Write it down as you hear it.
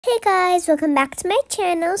Hey guys, welcome back to my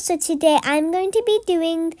channel. So today I'm going to be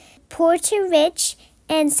doing poor to rich,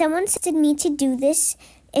 and someone suggested me to do this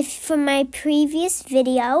from my previous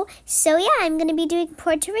video. So yeah, I'm going to be doing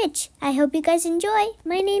poor to rich. I hope you guys enjoy.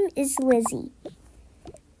 My name is Lizzie.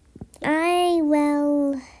 As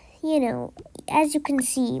you can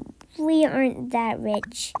see, we aren't that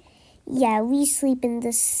rich. Yeah, we sleep in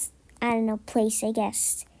this, place, I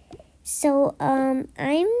guess. So, I'm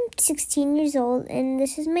 16 years old, and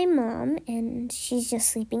this is my mom, and she's just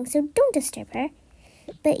sleeping, so don't disturb her.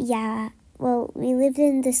 But yeah, well, we lived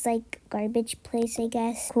in this, garbage place, I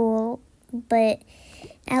guess. Cool, but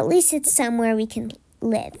at least it's somewhere we can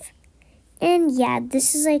live. And yeah,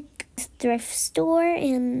 this is, a thrift store,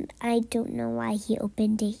 and I don't know why he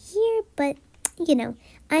opened it here, but,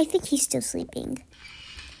 I think he's still sleeping.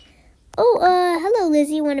 Oh, hello,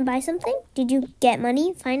 Lizzie. Want to buy something? Did you get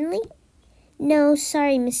money, finally? No,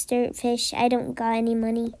 sorry, Mr. Fish. I don't got any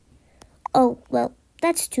money. Oh, well,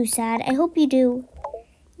 that's too sad. I hope you do.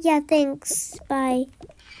 Yeah, thanks. Bye.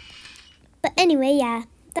 But anyway, yeah.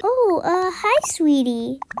 Oh, hi,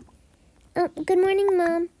 sweetie. Good morning,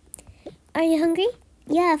 Mom. Are you hungry?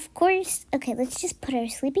 Yeah, of course. Okay, let's just put our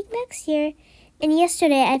sleeping bags here. And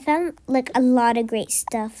yesterday, I found, a lot of great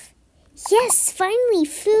stuff. Yes, finally,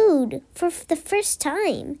 food for the first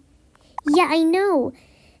time. Yeah, I know.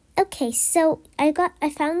 Okay, so I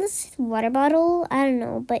found this water bottle. I don't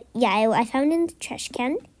know, but yeah, I found it in the trash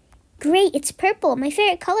can. Great, it's purple, my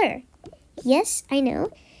favorite color. Yes, I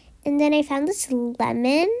know. And then I found this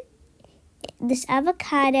lemon, this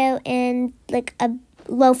avocado, and a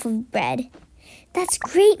loaf of bread. That's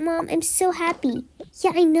great, Mom. I'm so happy.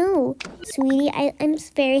 Yeah, I know, sweetie. I'm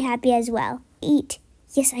very happy as well. Eat.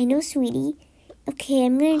 Yes, I know, sweetie. Okay,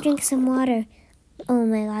 I'm going to drink some water. Oh,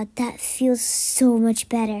 my God, that feels so much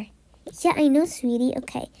better. Yeah, I know, sweetie.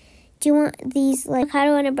 Okay. Do you want these,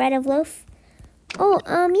 avocado and a bread of loaf? Oh,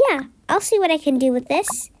 yeah. I'll see what I can do with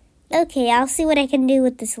this. Okay, I'll see what I can do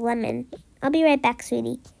with this lemon. I'll be right back,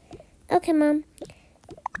 sweetie. Okay, Mom.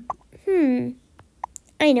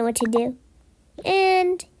 I know what to do.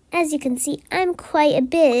 And, as you can see, I'm quite a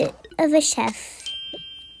bit of a chef.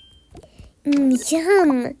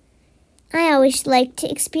 Yum! I always like to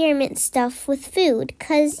experiment stuff with food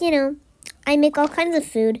because, I make all kinds of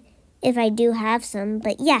food if I do have some.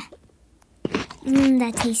 But yeah,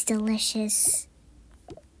 that tastes delicious.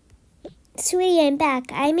 Sweetie, I'm back.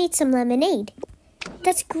 I made some lemonade.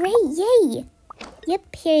 That's great. Yay!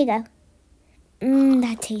 Yep, here you go.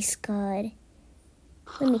 That tastes good.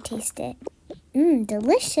 Let me taste it.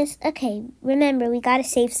 Delicious. Okay, remember, we gotta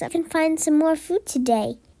save some. We can find some more food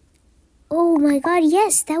today. Oh my God,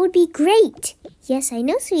 yes, that would be great. Yes, I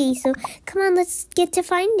know, sweetie, so come on, let's get to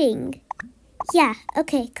finding. Yeah,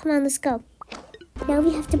 okay, come on, let's go. Now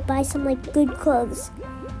we have to buy some, good clothes.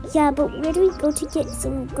 Yeah, but where do we go to get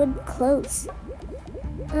some good clothes?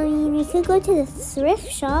 I mean, we could go to the thrift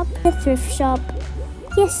shop. The thrift shop.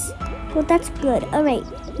 Yes, well, that's good. All right,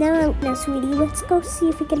 now, sweetie, let's go see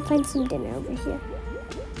if we can find some dinner over here.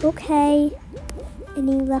 Okay.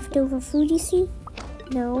 Any leftover food, you see?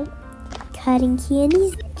 No. Cotton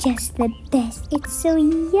candy's just the best. It's so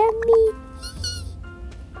yummy.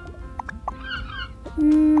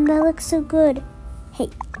 That looks so good. Hey,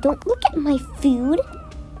 don't look at my food.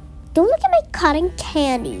 Don't look at my cotton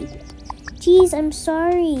candy. Jeez, I'm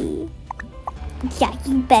sorry. Yeah,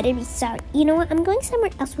 you better be sorry. You know what? I'm going somewhere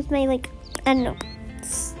else with my,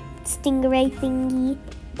 stingray thingy.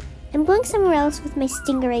 I'm going somewhere else with my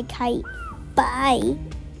stingray kite. Bye.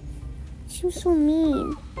 She was so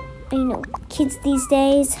mean. I know, kids these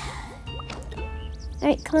days. All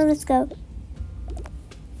right, come on, let's go.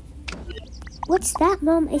 What's that,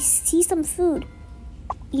 Mom? I see some food.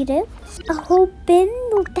 You do? A whole bin?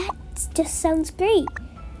 Well, that just sounds great.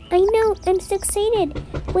 I know, I'm so excited.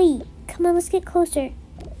 Wait, come on, let's get closer.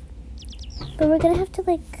 But we're gonna have to,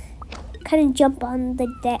 kind of jump on the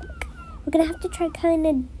deck. We're gonna have to try kind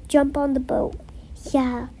of jump on the boat.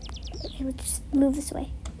 Yeah. Okay, let's just move this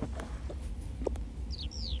way.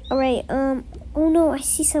 All right, oh no, I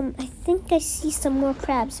think I see some more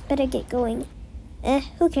crabs. Better get going.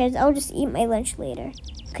 Who cares? I'll just eat my lunch later.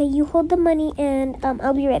 Okay, you hold the money and,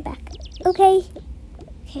 I'll be right back. Okay.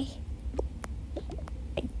 Okay.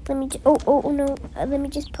 Let me no. Let me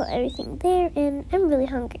just put everything there, and I'm really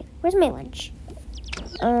hungry. Where's my lunch?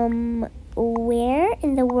 Where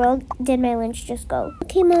in the world did my lunch just go?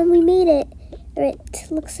 Okay, Mom, we made it. Alright,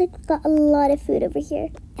 looks like we got a lot of food over here.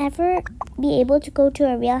 Ever be able to go to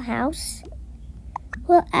a real house?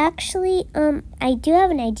 Well, actually, I do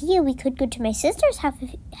have an idea. We could go to my sister's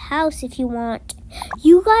house if you want.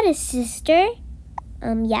 You got a sister?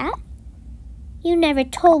 Yeah? You never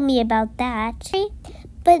told me about that.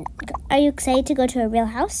 But are you excited to go to a real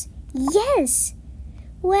house? Yes.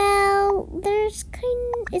 Well,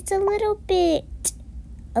 it's a little bit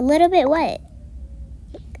what?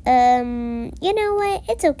 You know what?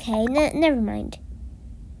 It's okay. Never mind.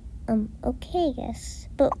 Okay, I guess.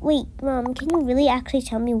 But wait, Mom, can you really actually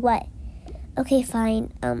tell me what? Okay,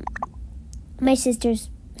 fine. My sister's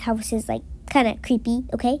house is like kind of creepy,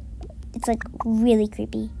 okay? It's like really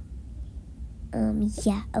creepy.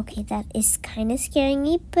 Yeah, okay, that is kind of scaring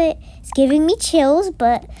me, but it's giving me chills,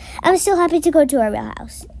 but I'm still happy to go to our real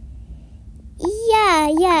house.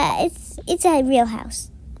 Yeah, it's a real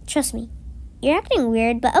house. Trust me. You're acting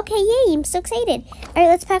weird, but okay, yay, I'm so excited. All right,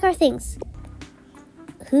 let's pack our things.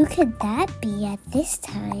 Who could that be at this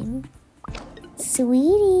time?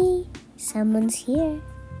 Sweetie, someone's here.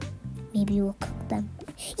 Maybe we'll cook them.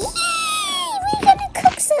 Yay! We're gonna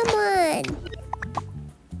cook someone!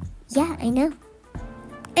 Yeah, I know.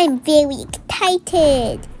 I'm very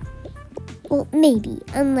excited. Well, maybe,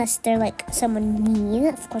 unless they're like someone mean.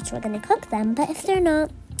 Of course, we're gonna cook them, but if they're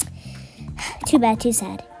not, too bad, too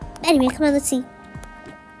sad. Anyway, come on, let's see.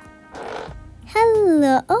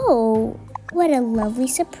 Hello. Oh, what a lovely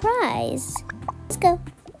surprise. Let's go.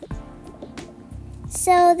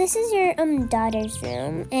 So this is your daughter's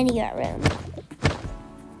room and your room.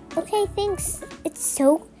 Okay, thanks. It's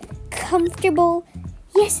so comfortable.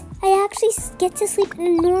 Yes, I actually get to sleep in a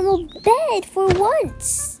normal bed for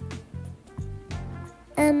once.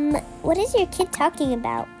 What is your kid talking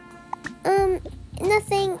about?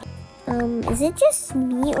 Nothing. Is it just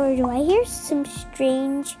me or do I hear some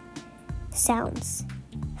strange sounds?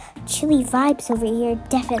 Chilly vibes over here,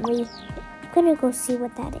 definitely. I'm gonna go see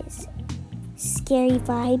what that is. Scary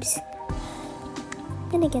vibes. I'm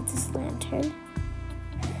gonna get this lantern.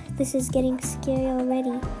 This is getting scary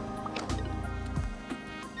already.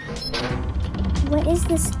 What is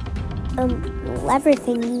this lever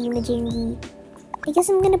thingy-majingy? I guess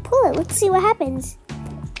I'm gonna pull it. Let's see what happens.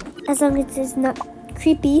 As long as it's not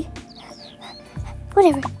creepy.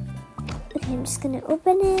 Whatever. Okay, I'm just gonna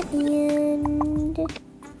open it and...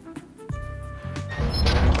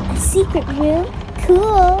 a secret room?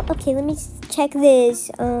 Cool. Okay, let me check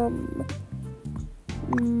this.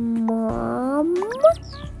 Mom?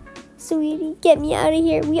 Sweetie, get me out of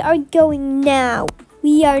here. We are going now.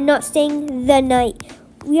 We are not staying the night.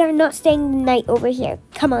 We are not staying the night over here.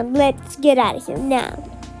 Come on, let's get out of here now.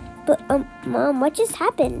 But, Mom, what just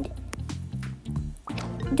happened?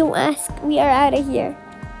 Don't ask. We are out of here.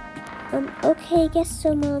 Okay, I guess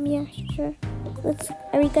so, Mom. Yeah, sure.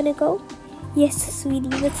 Are we gonna go? Yes, sweetie.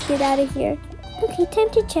 Let's get out of here. Okay, time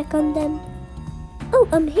to check on them. Oh,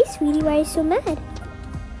 hey, sweetie. Why are you so mad?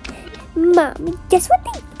 Mom, guess what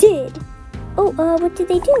they did? Oh, what did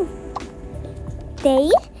they do?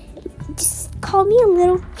 They just called me a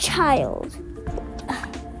little child.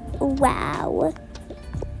 Wow.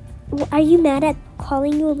 Are you mad at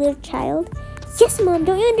calling you a little child? Yes, Mom,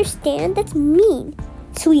 don't you understand? That's mean.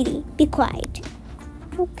 Sweetie, be quiet.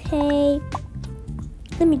 Okay.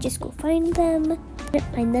 Let me just go find them. I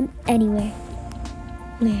can't find them anywhere.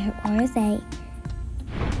 Where are they?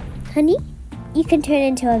 Honey, you can turn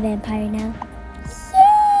into a vampire now.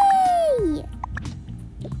 Yay!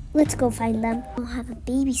 Let's go find them. I'll have a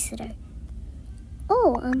babysitter.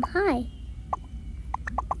 Oh, hi.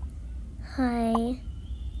 Hi.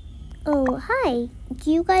 Oh, hi.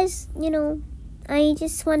 Do you guys, I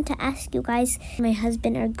just want to ask you guys, my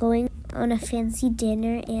husband are going on a fancy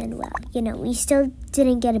dinner and, well, we still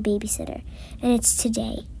didn't get a babysitter. And it's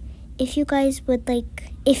today. If you guys would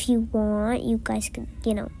if you want, you guys can,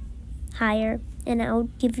 hire. And I'll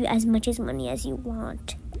give you as much money as you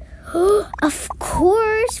want. Of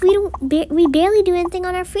course! We barely do anything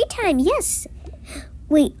on our free time. Yes.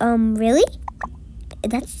 Wait, really?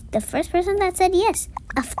 That's the first person that said yes.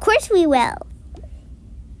 Of course we will.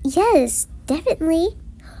 Yes, definitely.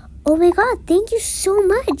 Oh my god, thank you so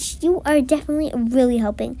much. You are definitely really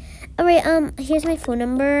helping. All right, here's my phone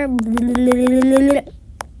number.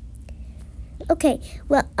 Okay,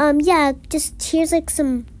 well, yeah, just here's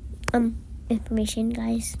some information,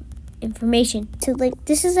 guys. Information. So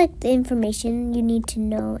this is the information you need to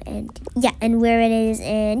know, and yeah, and where it is,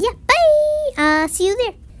 and yeah, bye. See you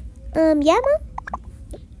there. Yeah, Mom.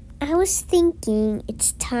 I was thinking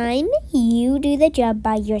it's time you do the job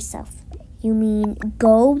by yourself. You mean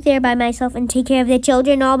go there by myself and take care of the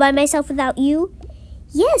children all by myself without you?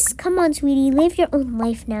 Yes, come on, sweetie. Live your own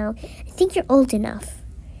life now. I think you're old enough.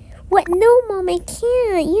 What? No, Mom, I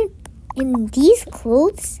can't. You in these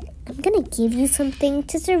clothes? I'm gonna give you something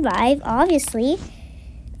to survive, obviously.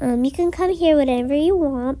 You can come here whenever you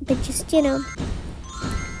want, but just,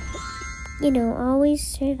 You know, always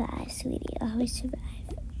survive, sweetie. Always survive.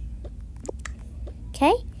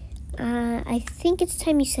 Okay? I think it's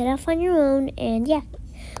time you set off on your own, and yeah.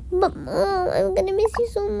 But Mom, I'm gonna miss you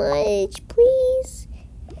so much. Please.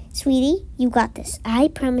 Sweetie, you got this. I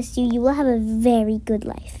promise you, you will have a very good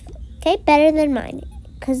life. Okay? Better than mine.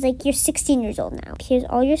 Because, like, you're 16 years old now. Here's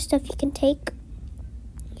all your stuff you can take.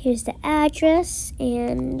 Here's the address,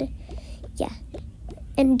 and yeah.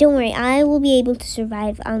 And don't worry, I will be able to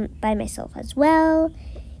survive by myself as well.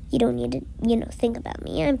 You don't need to, think about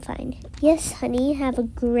me. I'm fine. Yes, honey, have a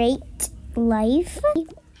great life.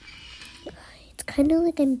 It's kind of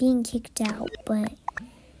like I'm being kicked out, but,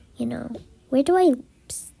 where do I,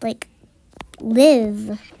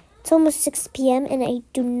 live? It's almost 6 p.m. and I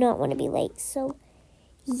do not want to be late. So,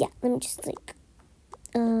 yeah, let me just,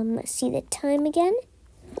 see the time again.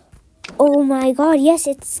 Oh, my God. Yes,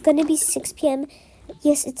 it's going to be 6 p.m.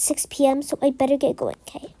 Yes, it's 6 p.m., so I better get going.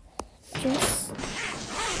 Okay. Just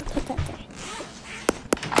put that there.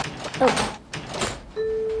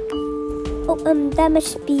 Oh, that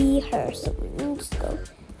must be her. So let me just go.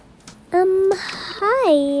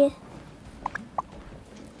 Hi.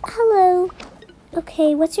 Hello.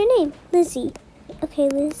 Okay, what's your name? Lizzie. Okay,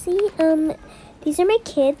 Lizzie. These are my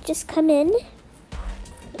kids. Just come in.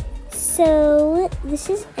 So, this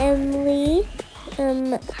is Emily.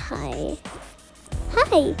 Hi.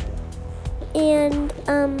 Hi. And,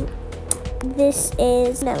 this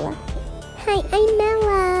is Mella. Hi, I'm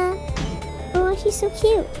Mella. Oh, she's so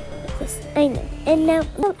cute. Yes, I know. And now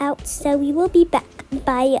we're out, so we will be back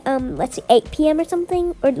by, let's see, 8 p.m. or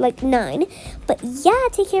something, or 9. But yeah,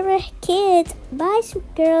 take care of our kids. Bye,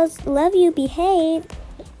 sweet girls. Love you. Behave.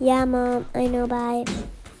 Yeah, Mom. I know. Bye.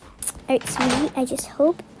 Alright, sweetie. I just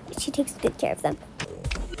hope she takes good care of them.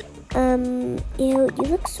 Ew, you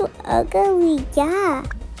look so ugly. Yeah.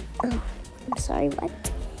 I'm sorry, what?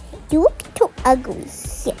 You look too ugly.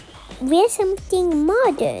 Yeah. Wear something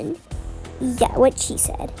modern. Yeah, what she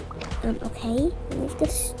said. Okay. Let me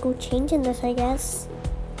just go change in this, I guess.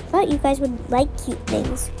 I thought you guys would like cute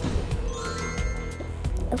things.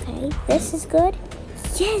 Okay, this is good.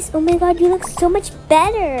 Yes, oh my God, you look so much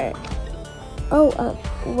better. Oh,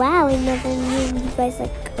 wow, I never knew you guys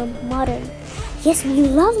like, modern. Yes, we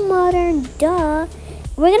love modern, duh.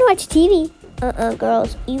 We're gonna watch TV.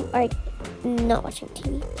 Girls, you are not watching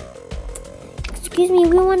TV. Excuse me,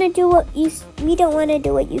 we don't want to do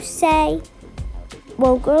what you say.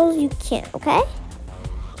 Well, girls, you can't, okay?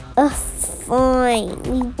 Fine,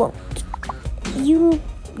 we won't. You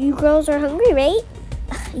girls are hungry, right?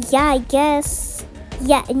 Yeah, I guess.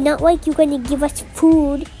 Yeah, not like you're gonna give us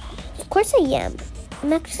food. Of course I am.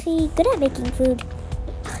 I'm actually good at making food.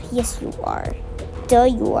 Yes, you are. Duh,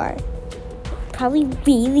 you are. Probably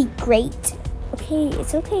really great. Okay,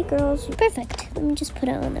 it's okay, girls. Perfect. Let me just put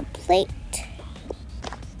it on a plate.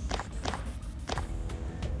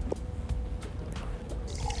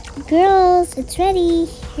 Girls, it's ready.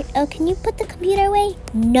 Here, oh, can you put the computer away?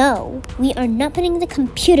 No, we are not putting the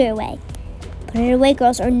computer away. Put it away,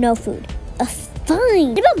 girls, or no food.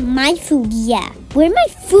 Fine. What about my food? Yeah. Where's my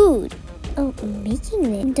food? Oh, I'm making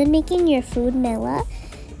it. I'm done making your food, Mella.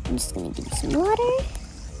 I'm just gonna give you some water.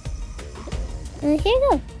 Here you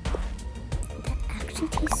go. That actually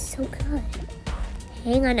tastes so good.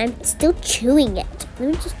 Hang on, I'm still chewing it. Let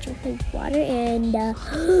me just drink my water and,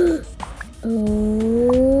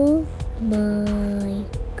 oh my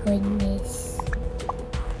goodness.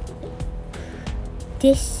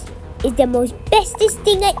 This is the most bestest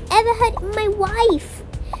thing I ever had in my life.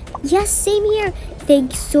 Yes, same here.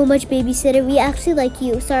 Thanks so much, babysitter. We actually like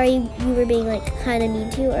you. Sorry you were being kind of mean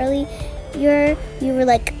to you early. You were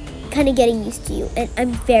kind of getting used to you, and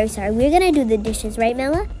I'm very sorry. We're gonna do the dishes, right,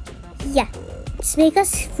 Mella? Yeah. Just make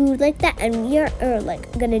us food like that, and we are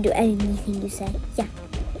gonna do anything you say. Yeah.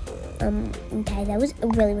 Okay, that was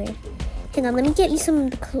really weird. Hang on, let me get you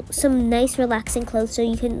some nice relaxing clothes so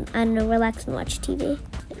you can, I don't know, relax and watch TV.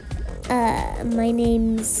 My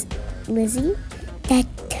name's Lizzie.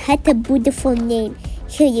 That's a beautiful name.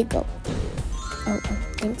 Here you go. Oh,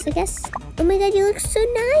 thanks, I guess. Oh my God, you look so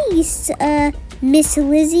nice, Miss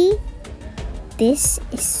Lizzie. This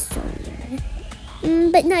is so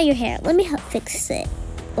weird. But not your hair. Let me help fix it.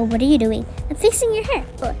 Oh, what are you doing? I'm fixing your hair.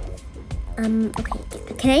 Oh. Okay.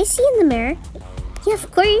 Can I see in the mirror? Yeah, of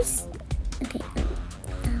course. Okay.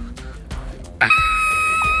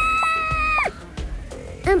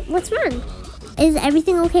 What's wrong? Is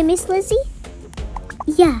everything okay, Miss Lizzie?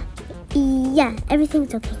 Yeah,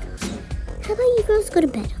 everything's okay, girls. How about you girls go to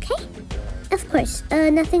bed, okay? Of course.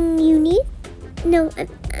 Nothing you need? No,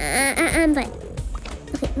 I'm fine.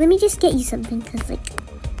 Okay, let me just get you something, cause here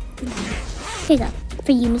you go.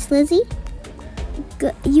 For you, Miss Lizzie.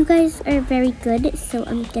 good. You guys are very good, so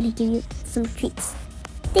I'm gonna give you some treats.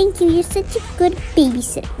 Thank you. You're such a good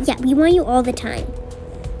babysitter. Yeah, we want you all the time.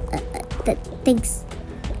 Thanks.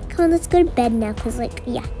 Come on, let's go to bed now, cause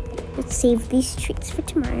yeah, let's save these treats for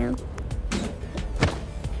tomorrow.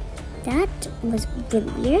 That was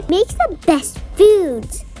really weird. Makes the best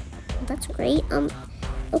foods. That's great.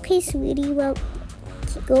 Okay, sweetie. Well,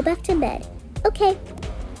 go back to bed. Okay.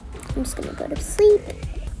 I'm just gonna go to sleep.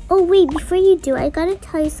 Oh wait, before you do, I gotta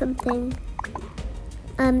tell you something.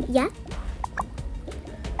 Yeah?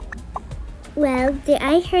 Well,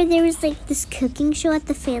 I heard there was this cooking show at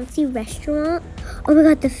the fancy restaurant. Oh my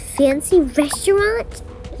god, the fancy restaurant?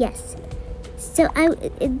 Yes. So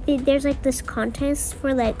there's this contest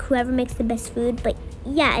for whoever makes the best food. But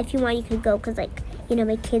yeah, if you want, you could go, because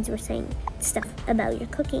my kids were saying stuff about your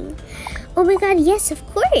cooking. Oh my god, yes, of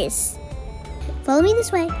course. Follow me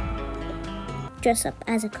this way. Dress up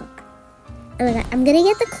as a cook. Oh my god, I'm gonna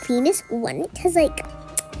get the cleanest one, because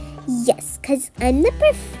yes, because I'm the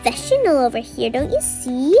professional over here, don't you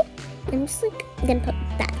see? I'm just gonna put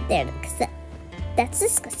that there, because that's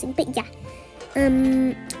disgusting, but yeah.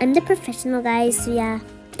 I'm the professional, guys, so yeah.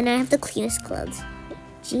 And I have the cleanest clothes.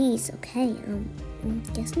 Jeez, okay, I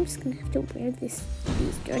guess I'm just gonna have to wear these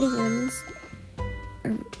dirty ones.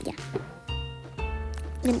 Yeah.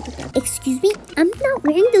 Excuse me? I'm not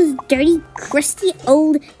wearing those dirty, crusty,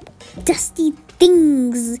 old, dusty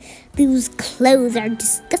things. Those clothes are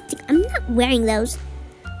disgusting. I'm not wearing those.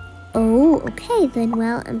 Oh, okay then.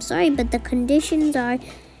 Well, I'm sorry, but the conditions are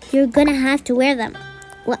you're gonna have to wear them.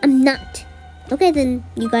 Well, I'm not. Okay then,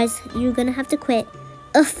 you guys, you're gonna have to quit.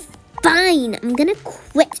 Fine. I'm gonna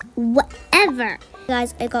quit. Whatever.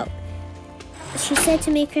 Guys, she said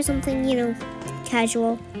to make her something,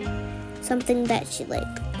 casual. Something that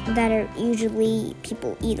that are usually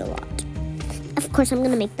people eat a lot. Of course, I'm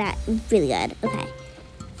gonna make that really good. Okay.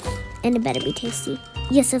 And it better be tasty.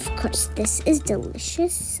 Yes, of course. This is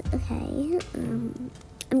delicious. Okay.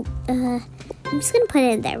 I'm just gonna put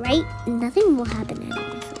it in there, right? Nothing will happen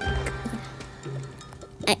anyway.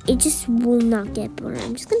 It just will not get burned.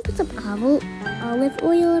 I'm just gonna put some olive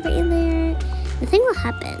oil right in there. Nothing will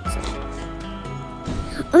happen. So.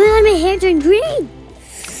 Oh my god, my hair turned green!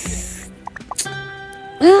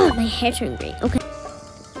 Oh, my hair turned green. Okay.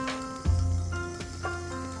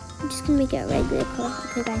 I'm just gonna make it a regular color.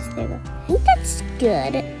 Okay, guys, there we go. I think that's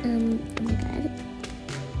good. Oh my god.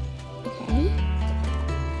 Okay.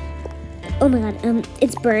 Oh my god,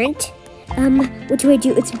 it's burnt. What do I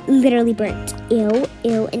do? It's literally burnt. Ew,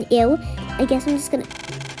 ew, and ew. I guess I'm just gonna...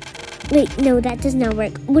 Wait, no, that does not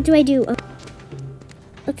work. What do I do?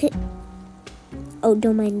 Okay. Oh,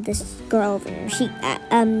 don't mind this girl over here. She,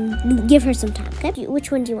 give her some time, okay?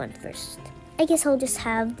 Which one do you want first? I guess I'll just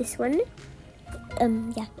have this one.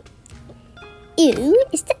 Yeah. Ew,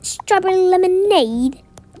 is that strawberry lemonade?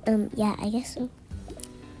 Yeah, I guess so.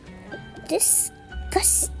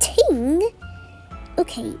 Disgusting.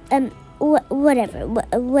 Okay, whatever.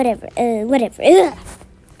 Ugh.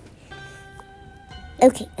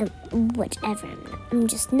 Okay, whatever. I'm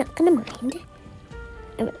just not gonna mind.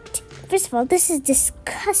 Alright. First of all, this is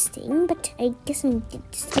disgusting, but I guess I'm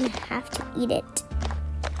just gonna have to eat it.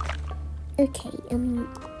 Okay, I'm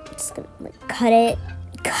just gonna cut it.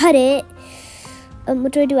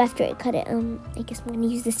 What do I do after I cut it? I guess I'm gonna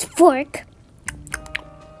use this fork.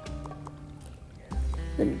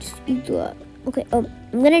 Let me just eat that. Okay, I'm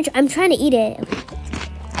trying to eat it. Okay.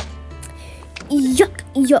 Yuck,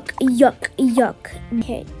 yuck, yuck, yuck.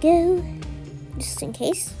 Here we go. Just in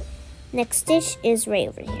case. Next dish is right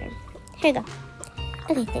over here. Here you go.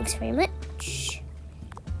 Okay, thanks very much.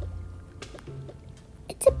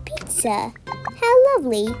 It's a pizza. How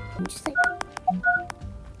lovely. Just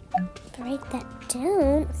write that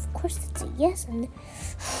down. Of course, that's a yes, and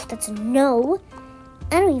that's a no.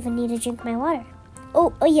 I don't even need to drink my water.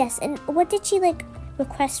 Oh yes, and what did she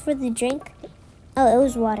request for the drink? Oh, it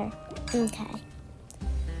was water. Okay.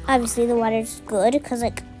 Obviously, the water's good because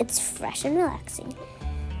it's fresh and relaxing.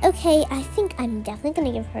 Okay, I think I'm definitely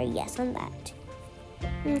gonna give her a yes on that.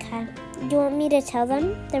 Okay. Do you want me to tell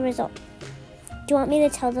them the result? Do you want me to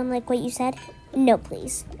tell them what you said? No,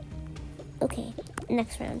 please. Okay,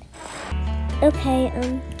 next round. Okay,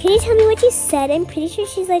 can you tell me what you said? I'm pretty sure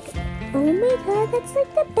she's like, oh my god, that's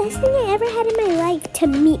the best thing I ever had in my life. To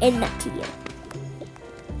me and not to you.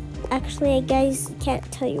 Actually, I guys can't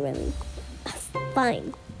tell you really.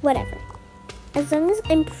 Fine, whatever. As long as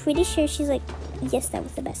I'm pretty sure she's like, yes, that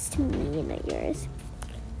was the best to me and not yours.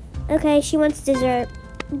 Okay, she wants dessert.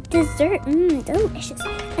 Dessert, delicious.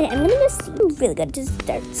 Okay, I'm gonna go see really good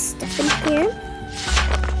dessert stuff in here.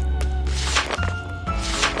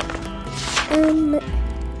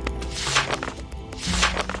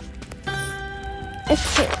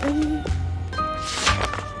 Okay,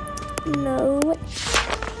 no.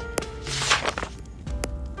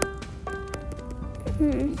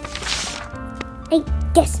 I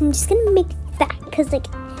guess I'm just gonna make that, because like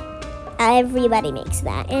everybody makes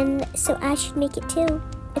that, and so I should make it too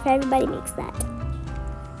if everybody makes that.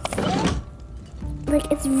 Like,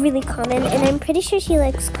 it's really common, and I'm pretty sure she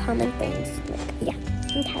likes common things. Like, yeah,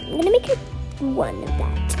 okay, I'm gonna make her one of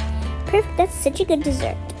that. Perfect, that's such a good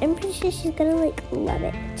dessert. I'm pretty sure she's gonna like love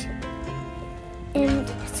it. And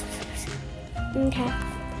okay,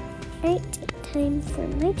 alright, time for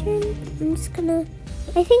my turn. I'm just gonna,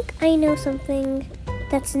 I think I know something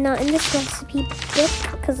that's not in this recipe book,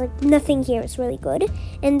 because like nothing here is really good,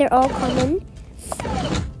 and they're all common.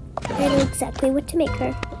 I know exactly what to make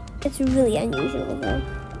her. It's really unusual though.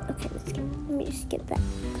 Okay, let me just get that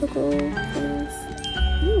cocoa things.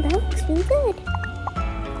 That looks really good.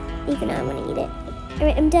 Even though I want to eat it.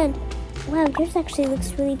 Alright, I'm done. Wow, yours actually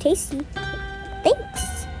looks really tasty.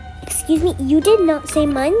 Thanks. Excuse me, you did not say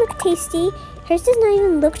mine looked tasty. Hers does not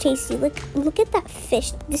even look tasty. Look at that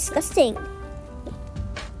fish. Disgusting.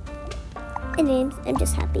 Anyways, I'm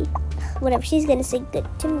just happy. Whatever, she's gonna say good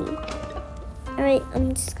to me. Alright,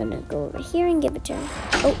 I'm just gonna go over here and give it to her.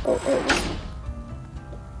 Oh.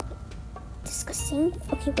 Disgusting.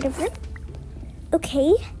 Okay, whatever.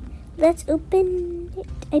 Okay, let's open it.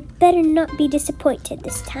 I better not be disappointed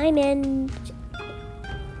this time, and...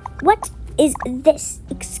 What is this?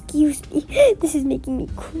 Excuse me. This is making me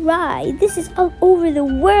cry. This is all over the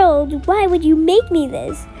world. Why would you make me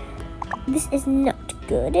this? This is not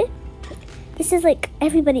good. This is like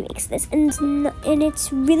everybody makes this, and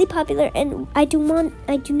it's really popular, and I do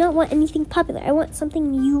not want anything popular. I want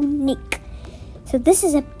something unique. So this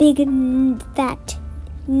is a big fat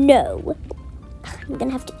no. I'm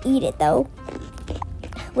gonna have to eat it though.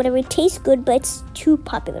 Whatever, it tastes good, but it's too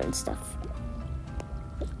popular and stuff.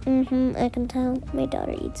 I can tell. My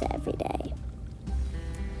daughter eats it every day.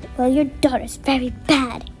 Well, your daughter's very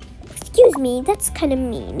bad. Excuse me, that's kind of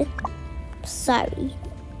mean. Sorry.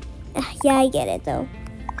 Yeah, I get it though.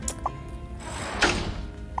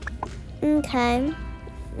 Okay.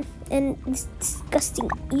 And this disgusting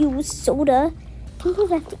soda. I can't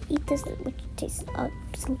believe I have to eat this, which tastes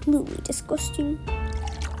absolutely disgusting.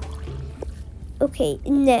 Okay,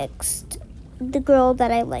 next. The girl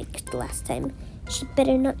that I liked last time. She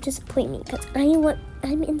better not disappoint me, because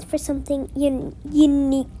I'm in for something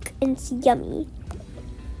unique and yummy.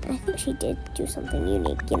 I think she did do something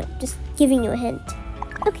unique, just giving you a hint.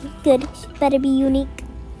 Okay, good. She better be unique.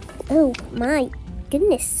 Oh my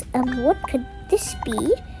goodness. What could this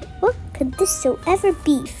be? What could this so ever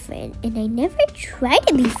be, friend? And I never tried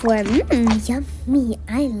it before. Yummy.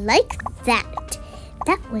 I like that.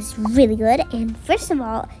 That was really good. And first of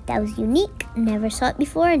all, that was unique. Never saw it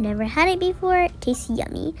before. Never had it before. Tastes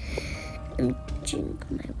yummy. I'm drinking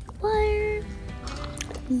my water.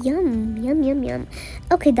 Yum.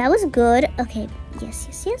 Okay, that was good. Okay, yes.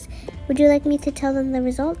 Would you like me to tell them the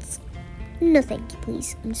results? No, thank you,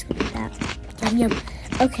 please. I'm just gonna do that. Yum.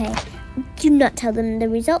 Okay, do not tell them the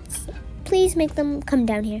results. Please make them come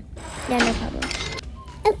down here. Yeah, no problem.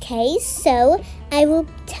 Okay, so I will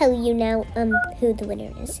tell you now who the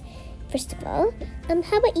winner is. First of all,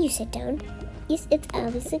 how about you sit down? Yes, it's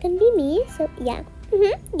obviously gonna be me, so yeah.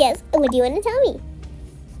 Yes, what do you want to tell me?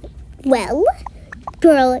 Well,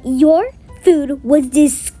 girl, your food was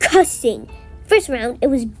disgusting. First round, it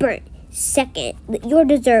was burnt. Second, your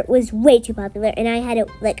dessert was way too popular, and I had it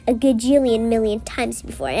like a gajillion million times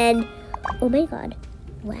before, and oh my god.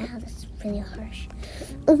 Wow, that's really harsh.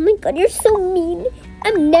 Oh my god, you're so mean.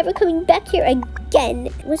 I'm never coming back here again.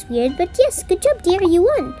 It was weird, but yes, good job, dear, you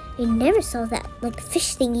won. I never saw that like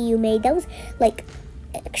fish thingy you made. That was like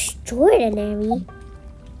extraordinary.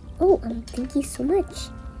 Oh, thank you so much.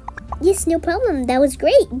 Yes, no problem. That was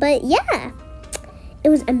great. But yeah, it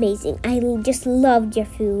was amazing. I just loved your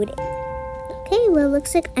food. Okay, well,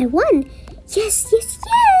 looks like I won. Yes.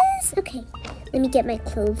 Okay, let me get my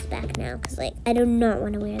clothes back now, because like I do not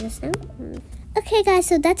want to wear this now. Okay, guys,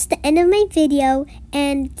 so that's the end of my video.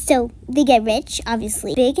 And so they get rich,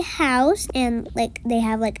 obviously. Big house, and like they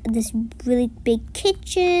have like this really big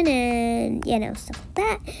kitchen, and stuff like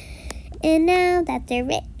that. And now that they're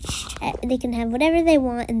rich, they can have whatever they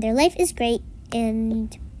want, and their life is great.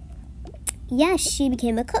 And yeah, she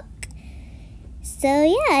became a cook. So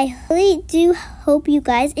yeah, I really do hope you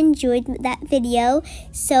guys enjoyed that video.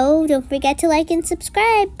 So don't forget to like and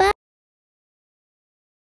subscribe. Bye!